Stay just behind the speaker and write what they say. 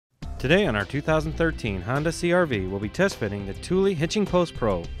Today on our 2013 Honda CRV, we'll be test fitting the Thule Hitching Post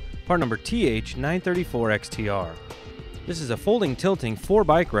Pro, part number TH934XTR. This is a folding tilting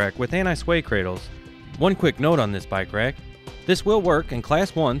 4-bike rack with anti-sway cradles. One quick note on this bike rack: this will work in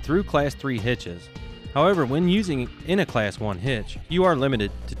Class 1 through Class 3 hitches. However, when using it in a Class 1 hitch, you are limited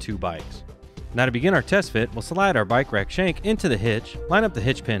to 2 bikes. Now to begin our test fit, we'll slide our bike rack shank into the hitch, line up the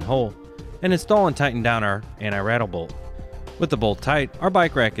hitch pin hole, and install and tighten down our anti-rattle bolt. With the bolt tight, our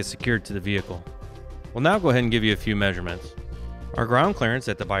bike rack is secured to the vehicle. We'll now go ahead and give you a few measurements. Our ground clearance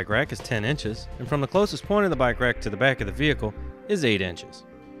at the bike rack is 10 inches, and from the closest point of the bike rack to the back of the vehicle is 8 inches.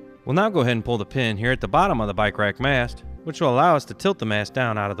 We'll now go ahead and pull the pin here at the bottom of the bike rack mast, which will allow us to tilt the mast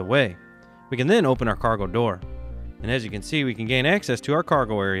down out of the way. We can then open our cargo door, and as you can see, we can gain access to our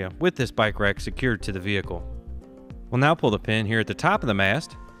cargo area with this bike rack secured to the vehicle. We'll now pull the pin here at the top of the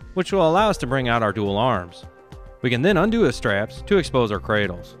mast, which will allow us to bring out our dual arms. We can then undo the straps to expose our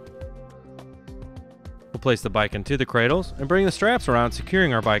cradles. We'll place the bike into the cradles and bring the straps around,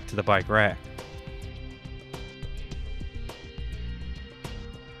 securing our bike to the bike rack.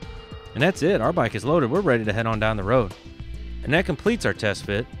 And that's it, our bike is loaded, we're ready to head on down the road. And that completes our test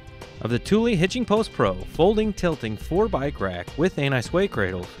fit of the Thule Hitching Post Pro folding tilting 4-bike rack with anti-sway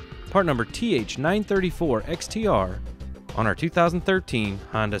cradles, part number TH934XTR on our 2013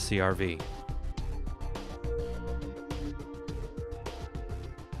 Honda CRV.